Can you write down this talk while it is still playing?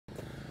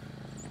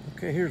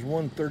Okay, here's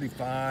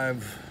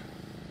 135.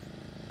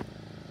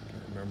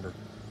 Can't remember.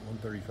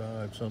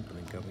 135 something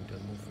in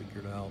Covington. We'll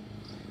figure it out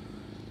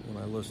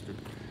when I list it.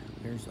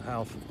 Here's the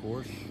house, of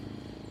course.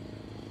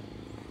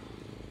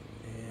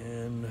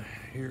 And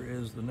here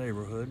is the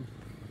neighborhood.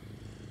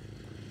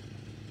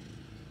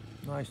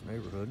 Nice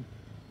neighborhood.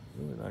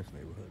 Really nice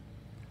neighborhood.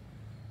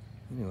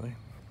 Anyway,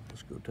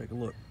 let's go take a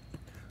look.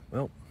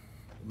 Well,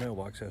 the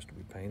mailbox has to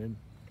be painted,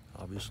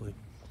 obviously.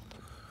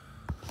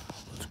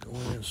 Let's go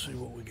in and see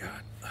what we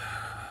got.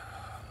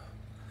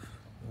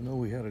 I know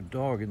we had a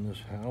dog in this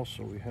house,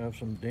 so we have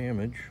some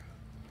damage.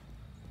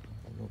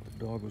 I don't know if the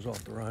dog was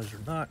authorized or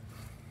not.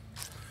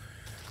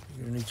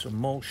 You're gonna need some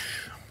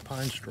mulch,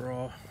 pine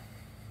straw.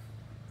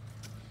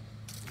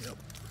 Yep.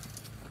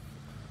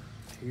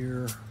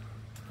 Here,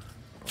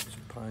 probably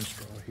some pine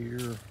straw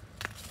here.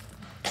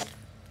 Yeah,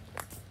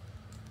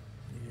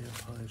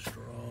 pine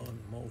straw and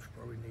mulch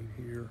probably need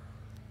here.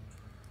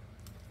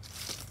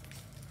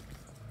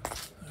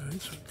 All right,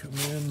 so come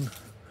in.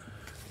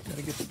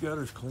 Gotta get the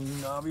gutters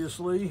cleaned,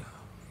 obviously.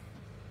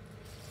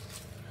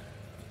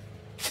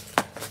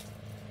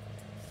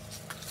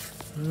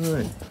 All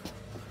right,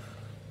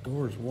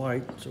 door's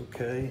white, it's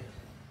okay.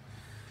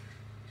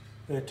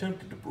 They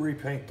attempted to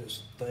repaint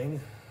this thing.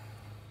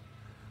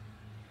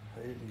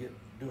 They didn't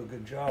do a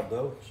good job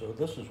though. So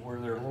this is where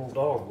their little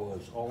dog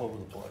was, all over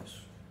the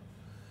place.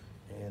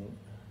 And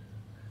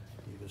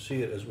you can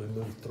see it as we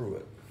move through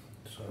it.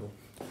 So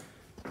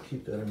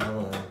keep that in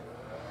mind.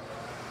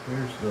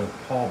 Here's the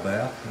hall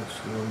bath. It's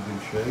still in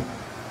good shape.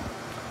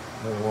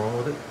 Nothing wrong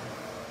with it.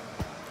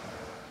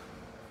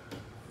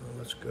 Well,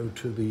 let's go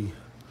to the,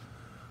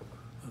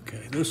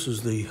 okay, this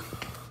is the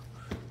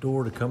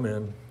door to come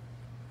in.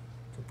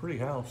 It's a pretty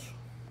house.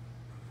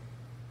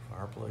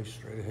 Fireplace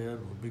straight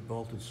ahead with a big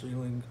vaulted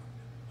ceiling.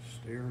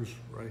 Stairs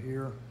right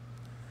here.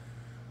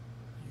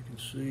 You can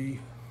see,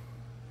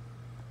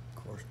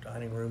 of course,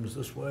 dining room is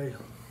this way.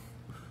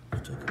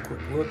 Let's take a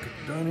quick look at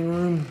the dining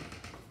room.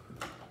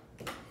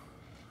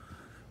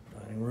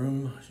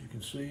 Room, as you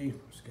can see,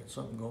 it's got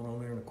something going on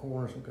there in the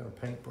corner, some kind of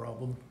paint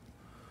problem.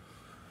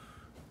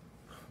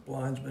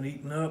 Blind's been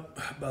eaten up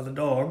by the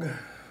dog.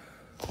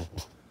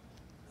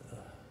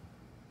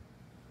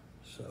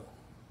 So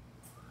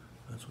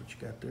that's what you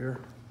got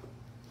there.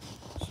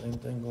 Same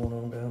thing going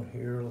on down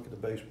here. Look at the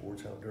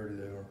baseboards, how dirty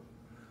they are.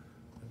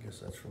 I guess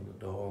that's from the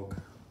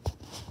dog.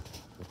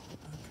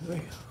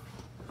 Okay,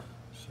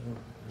 so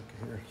look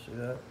here, see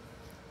that?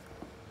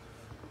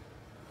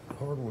 The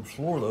hardwood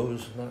floor, though,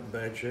 is not in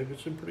bad shape.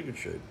 It's in pretty good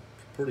shape.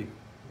 It's pretty. I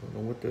don't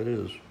know what that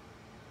is.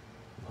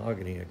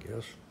 Mahogany, I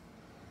guess.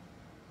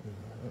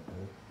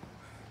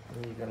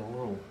 Well, you got a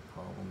little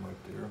problem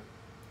right there. I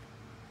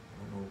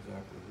don't know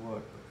exactly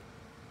what,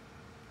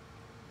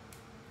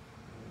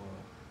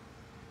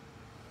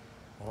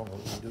 but I don't know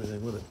if we can do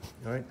anything with it.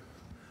 All right.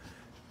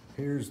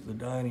 Here's the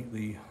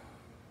the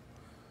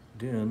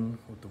den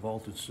with the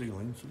vaulted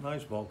ceiling. It's a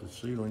nice vaulted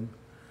ceiling,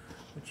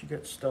 but you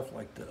got stuff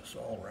like this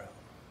all around.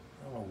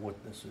 I don't know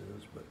what this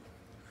is, but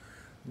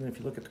then if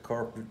you look at the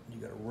carpet,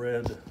 you got a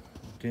red,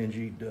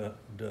 dingy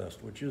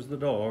dust, which is the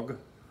dog.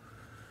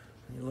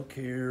 And you look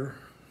here,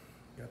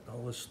 got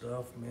all this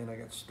stuff. Man, I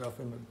got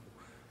stuff in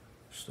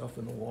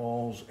the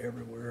walls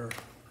everywhere.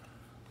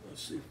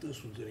 Let's see if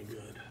this one's any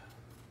good.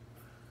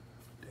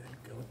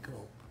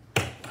 Go.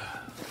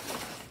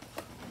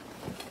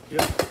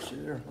 Yep, see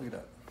there? Look at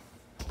that.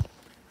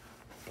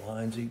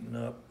 Blinds eaten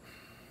up.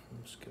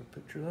 Let's get a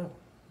picture of that.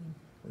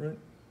 Right.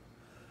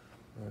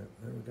 All right,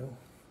 there we go.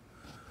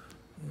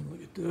 And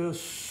look at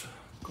this.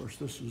 Of course,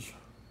 this is,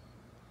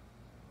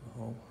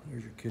 oh,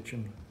 here's your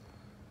kitchen.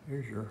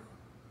 Here's your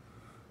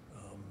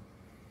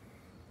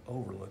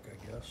overlook, I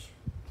guess.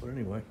 But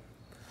anyway,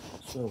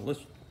 so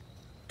let's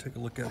take a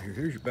look out here.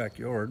 Here's your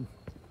backyard.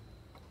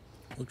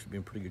 Looks to be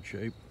in pretty good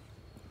shape.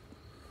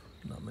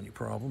 Not many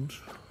problems.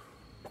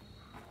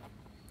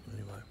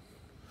 Anyway,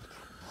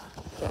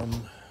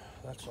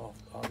 that's all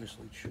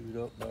obviously chewed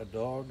up by a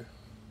dog.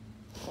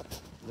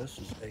 This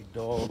is a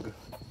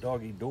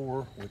doggy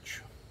door,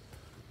 which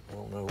I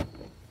don't know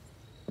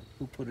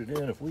who put it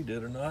in, if we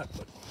did or not,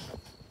 but,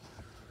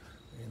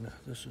 and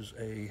this is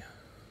a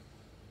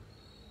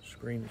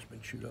screen that's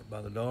been chewed up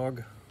by the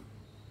dog.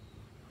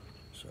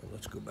 So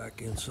let's go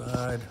back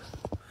inside.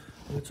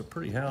 It's a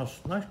pretty house,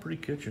 nice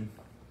pretty kitchen.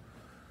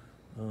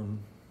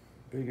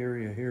 Big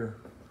area here.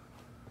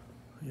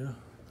 Yeah,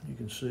 you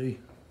can see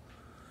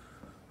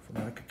from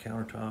like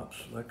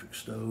countertops, electric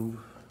stove,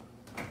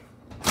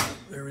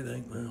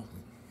 everything. Well,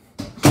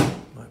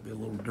 might be a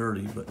little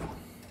dirty, but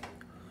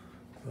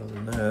other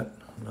than that,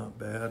 not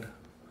bad.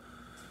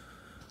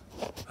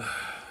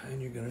 And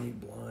you're gonna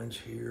need blinds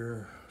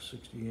here,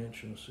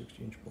 60-inch and a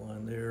 60-inch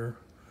blind there.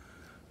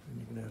 And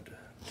you're gonna have to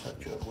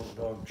touch up what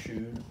the dog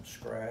chewed and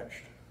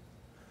scratched.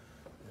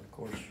 And of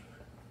course,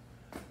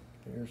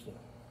 here's the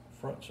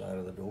front side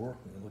of the door.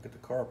 When you look at the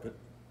carpet,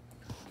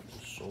 it's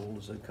as sold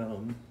as they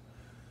come.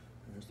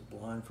 There's the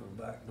blind for the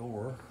back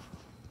door.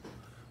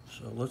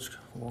 So let's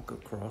walk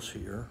across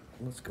here.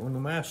 Let's go in the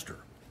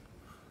master.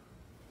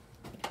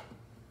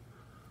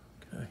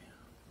 Okay.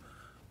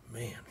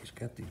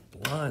 got these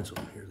blinds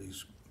on here.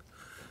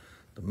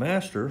 The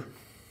master,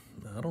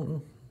 I don't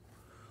know,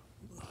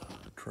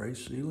 tray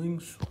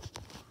ceilings.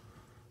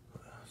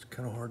 It's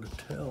kind of hard to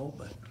tell,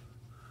 but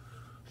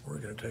we're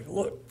gonna take a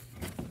look.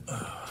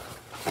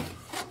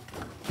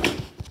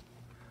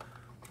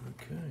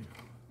 Okay,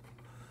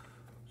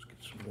 let's get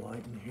some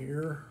light in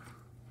here.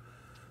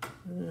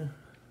 The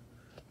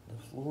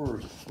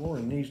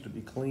flooring needs to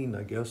be cleaned,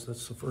 I guess.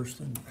 That's the first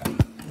thing I'm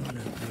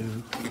gonna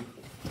do.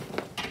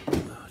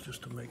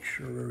 Just to make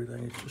sure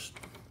everything is just,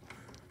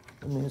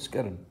 I mean, it's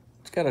got a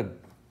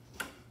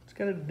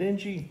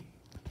dingy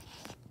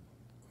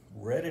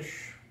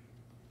reddish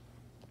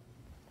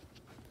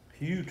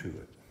hue to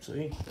it.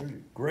 See, there's a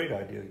great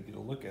idea. You get a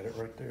look at it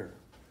right there.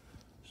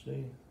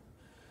 See,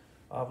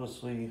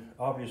 obviously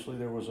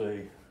there was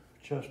a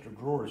chest of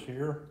drawers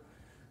here.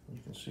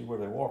 You can see where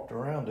they walked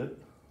around it.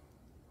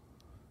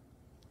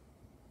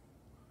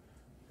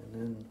 And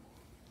then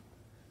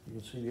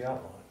you can see the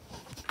outline.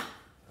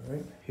 All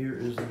right, here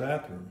is the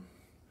bathroom.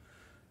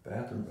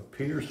 Bathroom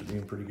appears to be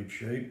in pretty good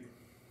shape.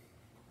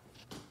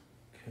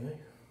 Okay,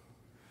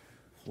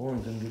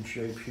 flooring's in good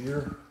shape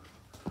here.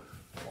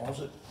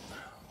 Closet's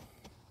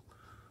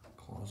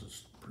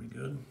pretty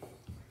good.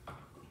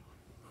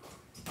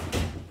 I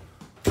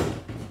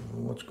don't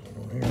know what's going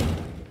on here.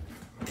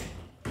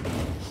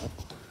 What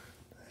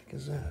the heck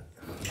is that?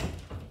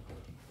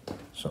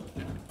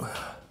 Something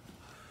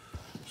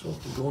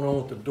going on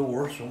with the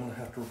door, so I'm gonna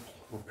have to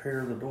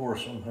repair the door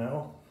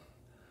somehow.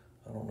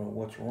 I don't know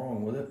what's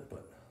wrong with it,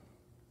 but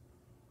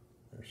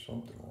there's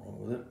something wrong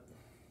with it.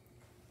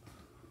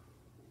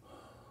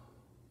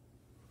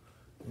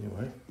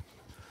 Anyway,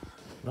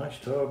 nice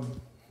tub,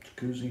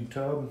 jacuzzi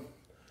tub.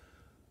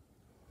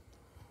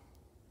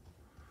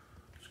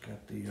 It's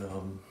got the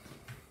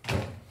this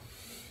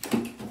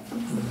thing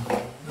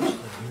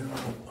here.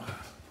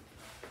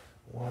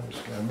 Why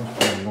this guy must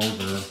be a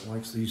northerner,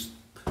 likes these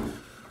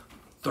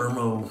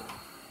thermo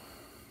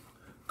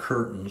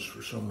curtains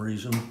for some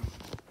reason.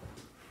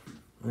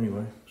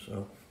 Anyway,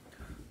 so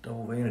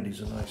double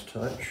vanity's a nice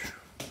touch.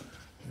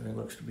 And it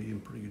looks to be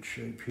in pretty good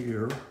shape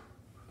here.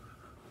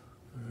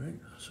 All right,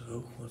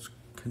 so let's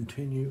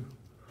continue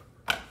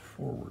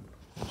forward.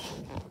 Let's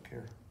see, look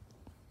here.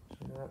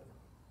 See that?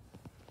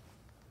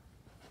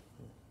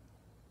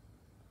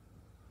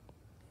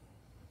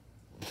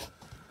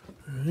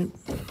 All right,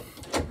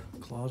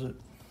 closet,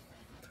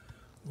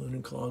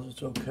 linen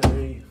closet's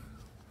okay.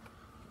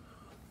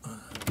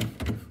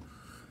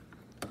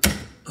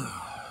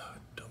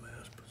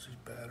 Dumbass puts these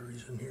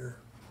batteries in here.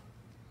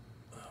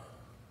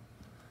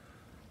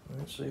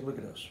 Let's see, look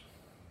at this.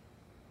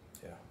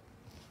 Yeah.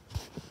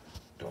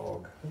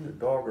 Dog. Either a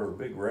dog or a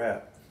big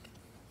rat.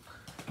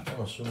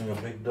 I'm assuming a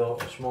big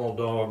dog, a small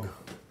dog.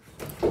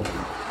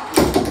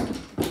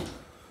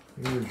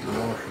 Here's your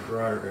washer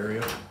dryer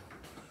area.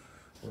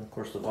 And of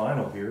course the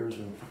vinyl here is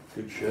in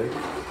good shape.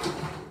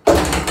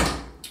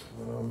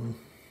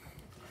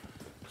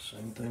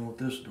 Same thing with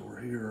this door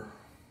here.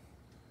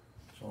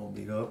 It's all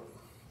beat up.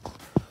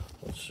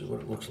 Let's see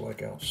what it looks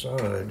like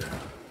outside.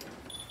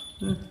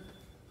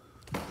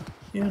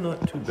 Yeah,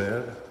 not too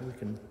bad.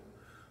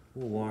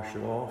 We'll wash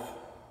it off.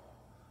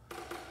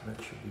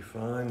 That should be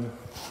fine.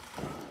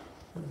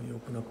 Let me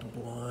open up the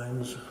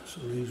blinds so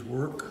these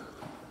work.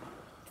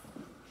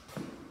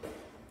 Make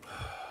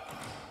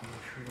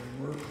sure they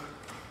work.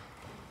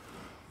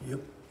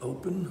 Yep,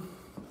 open.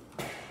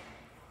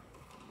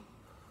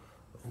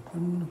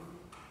 Open.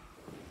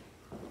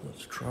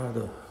 Let's try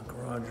the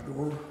garage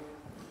door.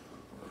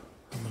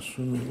 I'm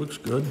assuming it looks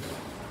good.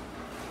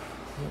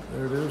 Yep,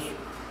 there it is.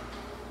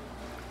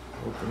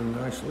 Opening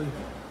nicely.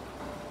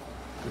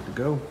 Good to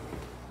go.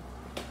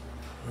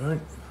 All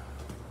right.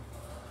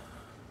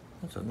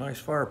 That's a nice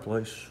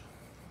fireplace.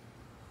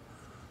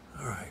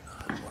 All right.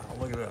 Wow,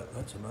 look at that.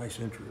 That's a nice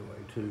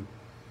entryway too.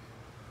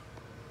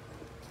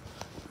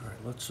 All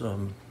right, let's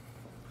go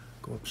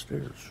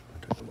upstairs.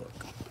 Take a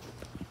look.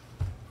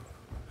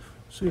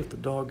 See if the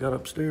dog got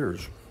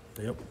upstairs.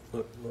 Yep.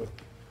 Look.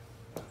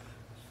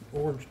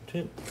 Orange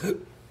tint.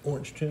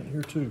 Orange tint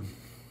here too.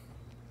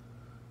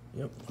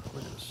 Yep.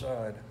 Look at the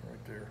side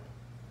right there.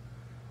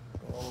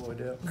 Going all the way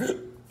down.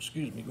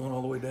 Excuse me. Going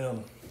all the way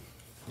down.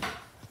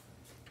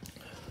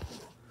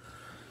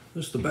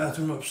 This is the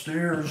bathroom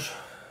upstairs.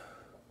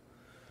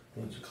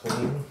 Needs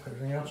clean.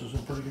 Everything else is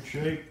in pretty good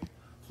shape.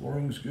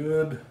 Flooring's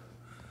good.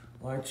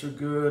 Lights are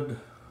good.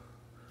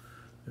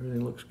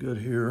 Everything looks good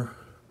here.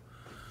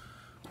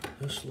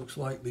 This looks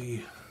like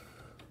the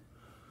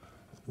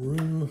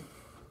room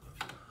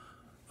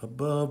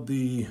above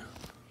the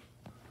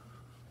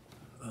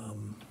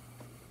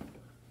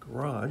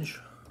garage,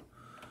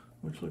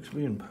 which looks to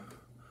be in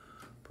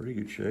pretty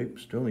good shape.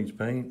 Still needs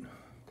paint.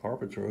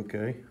 Carpets are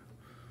okay.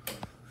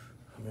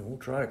 I mean, we'll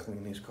try to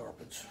clean these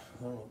carpets.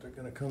 I don't know if they're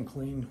gonna come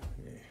clean.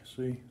 Yeah,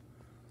 see?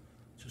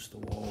 Just the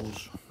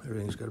walls.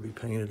 Everything's gotta be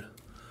painted.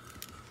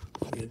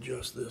 Let me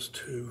adjust this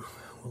too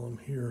while I'm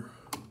here.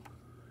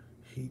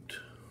 Heat.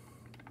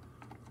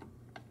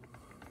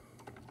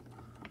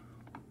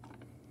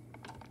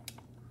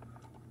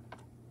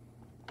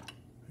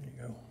 There you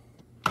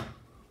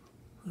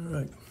All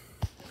right,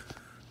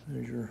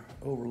 there's your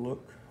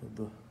overlook of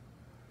the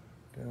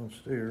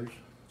downstairs.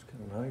 It's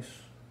kind of nice.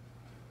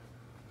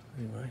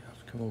 Anyway,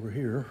 let's come over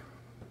here.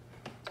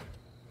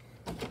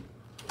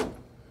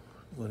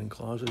 Linen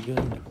closet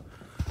again.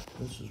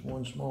 This is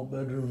one small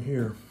bedroom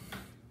here.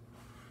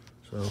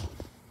 So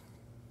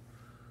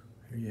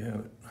here you have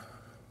it.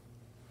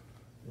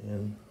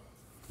 And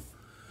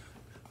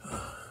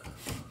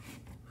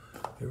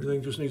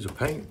everything just needs a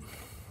paint.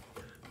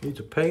 Needs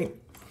a paint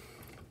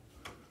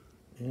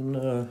and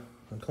a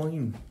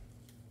clean.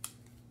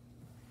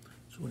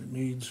 That's what it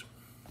needs.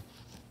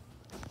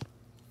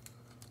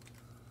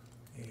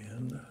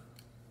 And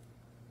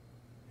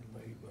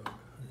ladybug.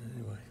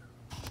 Anyway,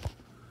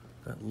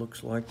 that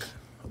looks like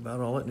about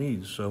all it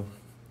needs. So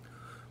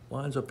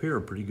lines up here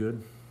are pretty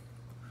good.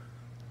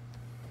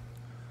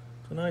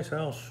 It's a nice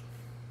house.